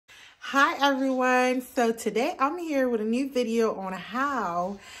Hi everyone, so today I'm here with a new video on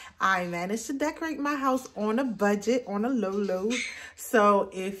how I managed to decorate my house on a budget, on a low. So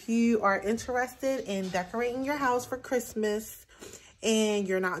if you are interested in decorating your house for Christmas and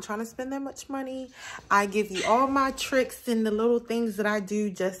you're not trying to spend that much money, I give you all my tricks and the little things that I do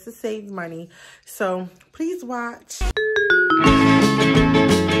just to save money. So please watch.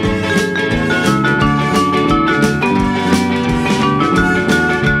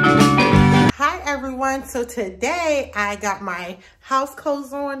 Everyone, so today I got my house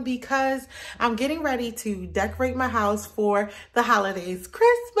clothes on because I'm getting ready to decorate my house for the holidays.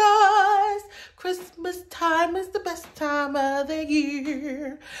 Christmas time is the best time of the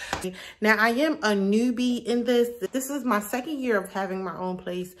year. Now I am a newbie in this. This is my second year of having my own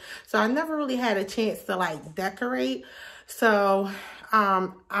place, so I never really had a chance to like decorate. So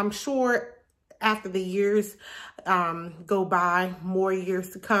I'm sure after the years go by, more years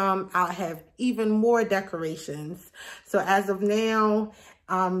to come, I'll have even more decorations. So as of now,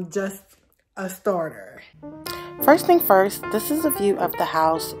 I'm just a starter. First thing first, this is a view of the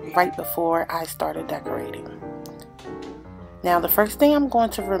house right before I started decorating. Now the first thing I'm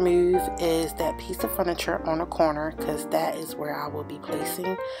going to remove is that piece of furniture on the corner, because that is where I will be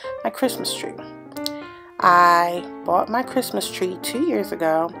placing my Christmas tree. I bought my Christmas tree 2 years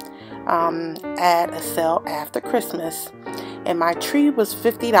ago at a sale after Christmas, and my tree was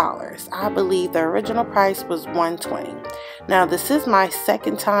 $50. I believe the original price was $120. Now this is my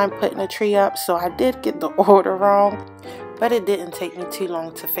second time putting a tree up, so I did get the order wrong, but it didn't take me too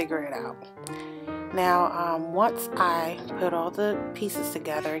long to figure it out. Now once I put all the pieces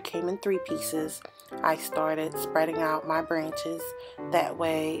together, it came in 3 pieces, I started spreading out my branches. That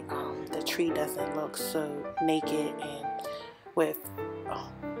way the tree doesn't look so naked and with a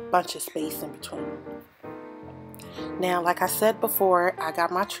bunch of space in between. Now, like I said before, I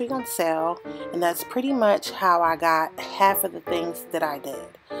got my tree on sale, and that's pretty much how I got half of the things that I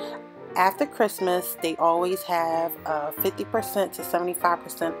did. After Christmas, they always have 50% to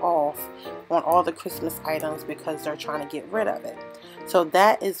 75% off on all the Christmas items because they're trying to get rid of it. So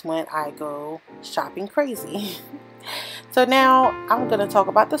that is when I go shopping crazy. So now I'm going to talk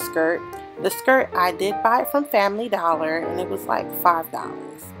about the skirt. The skirt, I did buy it from Family Dollar, and it was like $5.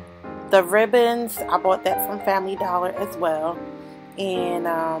 The ribbons, I bought that from Family Dollar as well.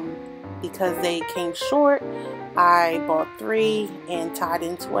 And because they came short, I bought 3 and tied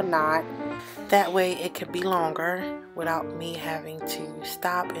into a knot. That way it could be longer without me having to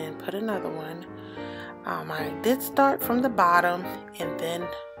stop and put another one. I did start from the bottom and then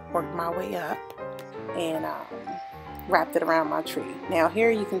work my way up and wrapped it around my tree. Now here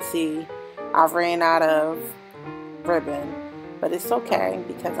you can see I ran out of ribbon, but it's okay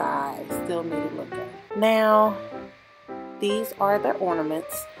because I still made it look good. Now these are the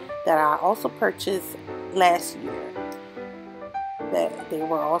ornaments that I also purchased last year. That they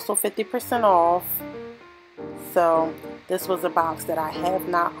were also 50% off. So this was a box that I have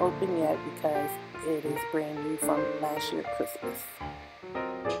not opened yet because it is brand new from last year Christmas.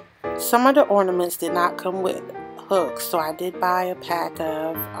 Some of the ornaments did not come with hooks, so I did buy a pack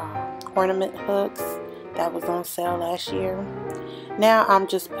of ornament hooks that was on sale last year. Now I'm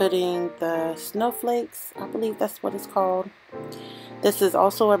just putting the snowflakes, I believe that's what it's called. This is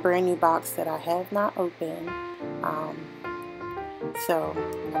also a brand new box that I have not opened, so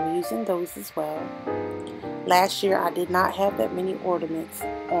I'm using those as well. Last year I did not have that many ornaments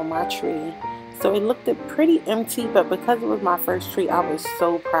on my tree, so it looked pretty empty, but because it was my first tree, I was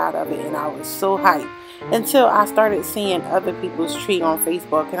so proud of it and I was so hyped until I started seeing other people's tree on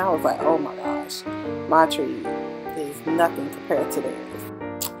Facebook, and I was like, oh my gosh, my tree is nothing compared to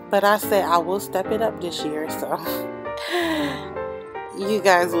theirs. But I said I will step it up this year, so you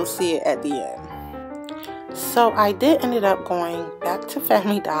guys will see it at the end. So I did ended up going back to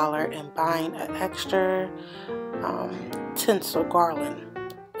Family Dollar and buying an extra tinsel garland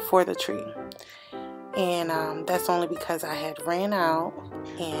for the tree. And that's only because I had ran out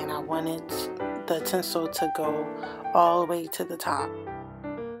and I wanted the tinsel to go all the way to the top.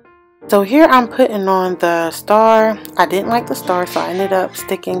 So here I'm putting on the star. I didn't like the star, so I ended up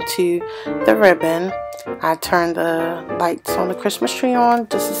sticking to the ribbon. I turned the lights on the Christmas tree on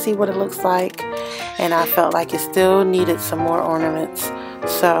just to see what it looks like, and I felt like it still needed some more ornaments,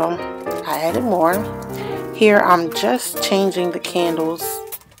 so I added more. Here I'm just changing the candles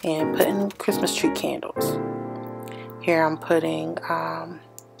and putting Christmas tree candles. Here I'm putting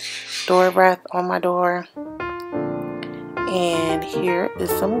door wreath on my door, and here is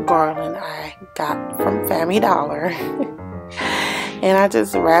some garland I got from Family Dollar. And I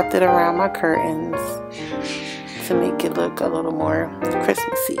just wrapped it around my curtains to make it look a little more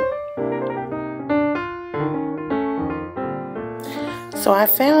Christmassy. So I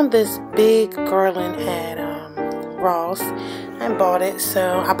found this big garland at Ross and bought it.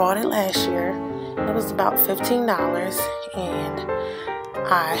 So I bought it last year. It was about $15 and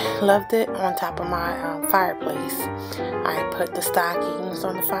I loved it on top of my fireplace. I put the stockings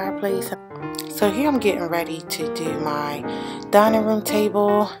on the fireplace. So here I'm getting ready to do my dining room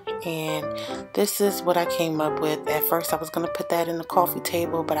table, and this is what I came up with. At first I was going to put that in the coffee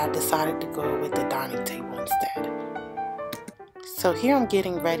table, but I decided to go with the dining table instead. So here I'm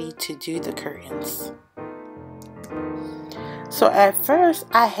getting ready to do the curtains. So at first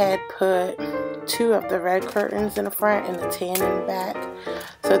I had put 2 of the red curtains in the front and the tan in the back.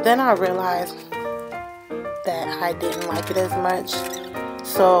 So then I realized that I didn't like it as much.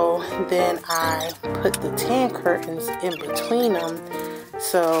 So then I put the tan curtains in between them.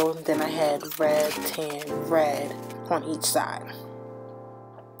 So then I had red, tan, red on each side.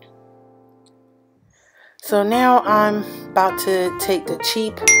 So now I'm about to take the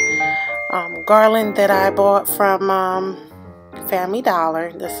cheap garland that I bought from Family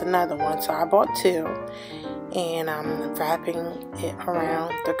Dollar. That's another one. So I bought 2. And I'm wrapping it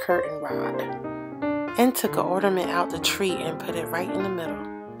around the curtain rod. And took an ornament out the tree and put it right in the middle.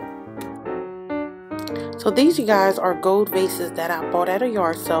 So these, you guys, are gold vases that I bought at a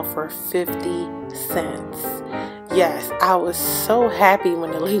yard sale for 50 cents. Yes, I was so happy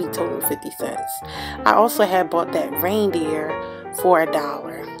when the lady told me 50 cents. I also had bought that reindeer for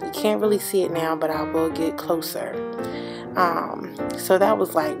 $1. You can't really see it now, but I will get closer. So that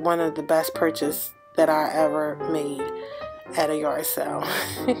was like one of the best purchases that I ever made at a yard sale.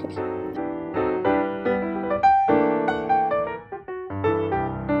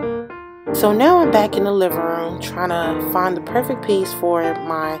 So now I'm back in the living room trying to find the perfect piece for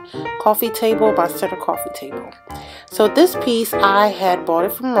my coffee table, my center coffee table. So this piece, I had bought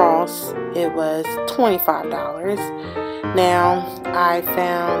it from Ross. It was $25. Now I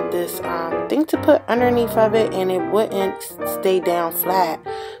found this thing to put underneath of it, and it wouldn't stay down flat.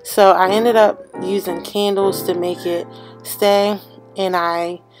 So I ended up using candles to make it stay, and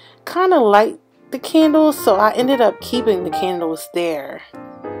I kind of liked the candles, so I ended up keeping the candles there.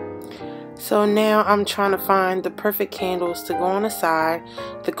 So now I'm trying to find the perfect candles to go on the side.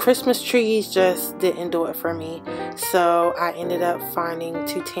 The Christmas trees just didn't do it for me. So I ended up finding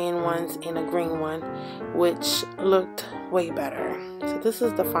 2 tan ones and a green one, which looked way better. So this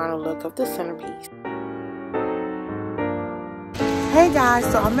is the final look of the centerpiece. Hey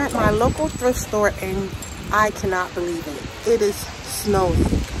guys, so I'm at my local thrift store and I cannot believe it. It is snowing.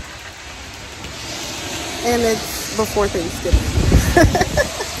 And it's before Thanksgiving.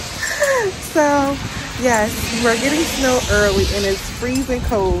 So, yes, we're getting snow early and it's freezing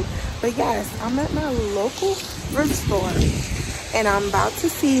cold. But yes, I'm at my local thrift store and I'm about to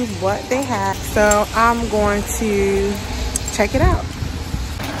see what they have. So I'm going to check it out.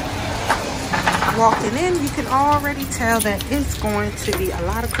 Walking in, you can already tell that it's going to be a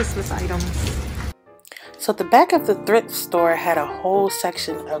lot of Christmas items. So the back of the thrift store had a whole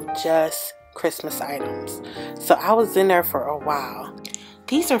section of just Christmas items. So I was in there for a while.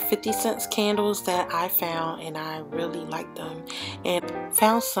 These are 50 cents candles that I found and I really like them. And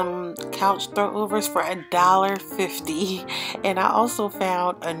found some couch throwovers for $1.50. And I also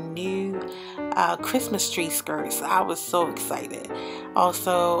found a new Christmas tree skirt. So I was so excited.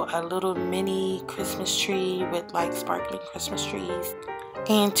 Also a little mini Christmas tree with like sparkling Christmas trees.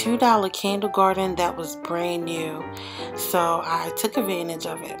 And $2 candle garden that was brand new. So I took advantage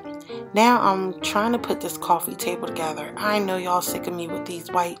of it. Now I'm trying to put this coffee table together. I know y'all sick of me with these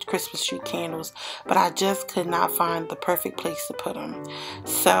white Christmas tree candles, but I just could not find the perfect place to put them.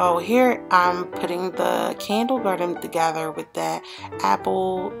 So here I'm putting the candle garden together with that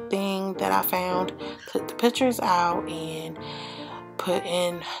apple thing that I found. Took the pictures out and put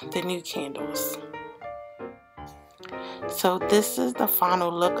in the new candles. So this is the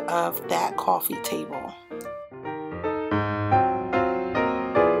final look of that coffee table.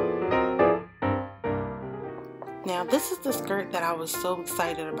 Now this is the skirt that I was so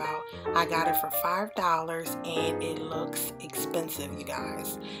excited about. I got it for $5 and it looks expensive, you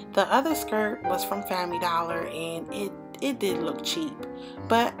guys. The other skirt was from Family Dollar and it did look cheap.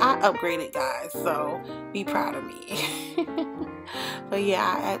 But I upgraded, guys, so be proud of me. But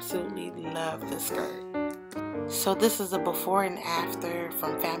yeah, I absolutely love this skirt. So this is a before and after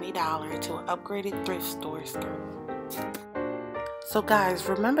from Family Dollar to an upgraded thrift store skirt. So guys,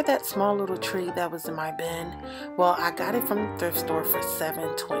 remember that small little tree that was in my bin? Well, I got it from the thrift store for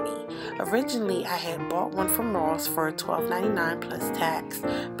 $7.20. Originally, I had bought one from Ross for $12.99 plus tax.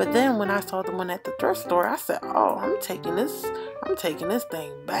 But then when I saw the one at the thrift store, I said, oh, I'm taking this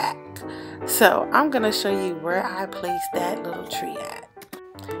thing back. So I'm going to show you where I placed that little tree at.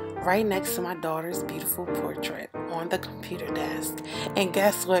 right next to my daughter's beautiful portrait on the computer desk. And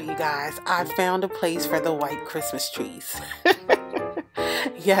guess what, you guys? I found a place for the white Christmas trees.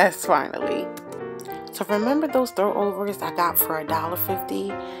 Yes, finally. So remember those throwovers I got for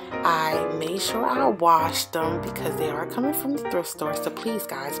 $1.50? I made sure I washed them because they are coming from the thrift store. So please,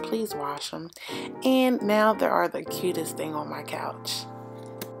 guys, please wash them. And now they are the cutest thing on my couch.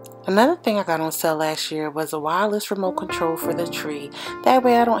 Another thing I got on sale last year was a wireless remote control for the tree. That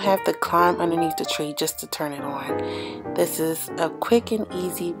way I don't have to climb underneath the tree just to turn it on. This is a quick and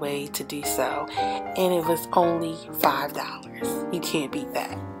easy way to do so. And it was only $5. You can't beat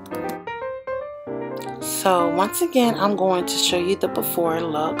that. So once again, I'm going to show you the before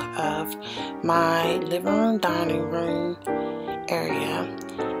look of my living room, dining room area.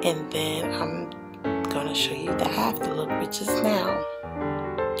 And then I'm going to show you the after look, which is now.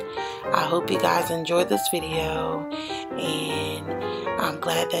 I hope you guys enjoyed this video, and I'm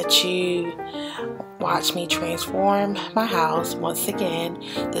glad that you watched me transform my house once again.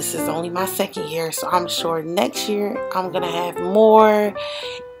 This is only my second year, so I'm sure next year I'm gonna have more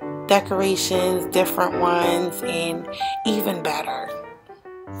decorations, different ones, and even better.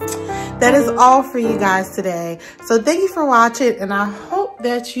 That is all for you guys today. So thank you for watching, and I hope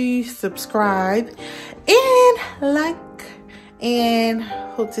that you subscribe and like, and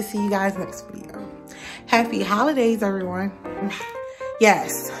hope to see you guys next video. Happy holidays, everyone.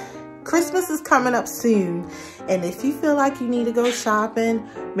 Yes, Christmas is coming up soon, and if you feel like you need to go shopping,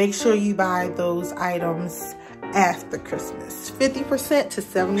 make sure you buy those items after Christmas. 50% to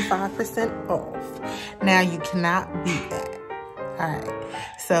 75% off. Now you cannot beat that. All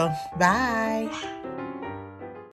right, so bye.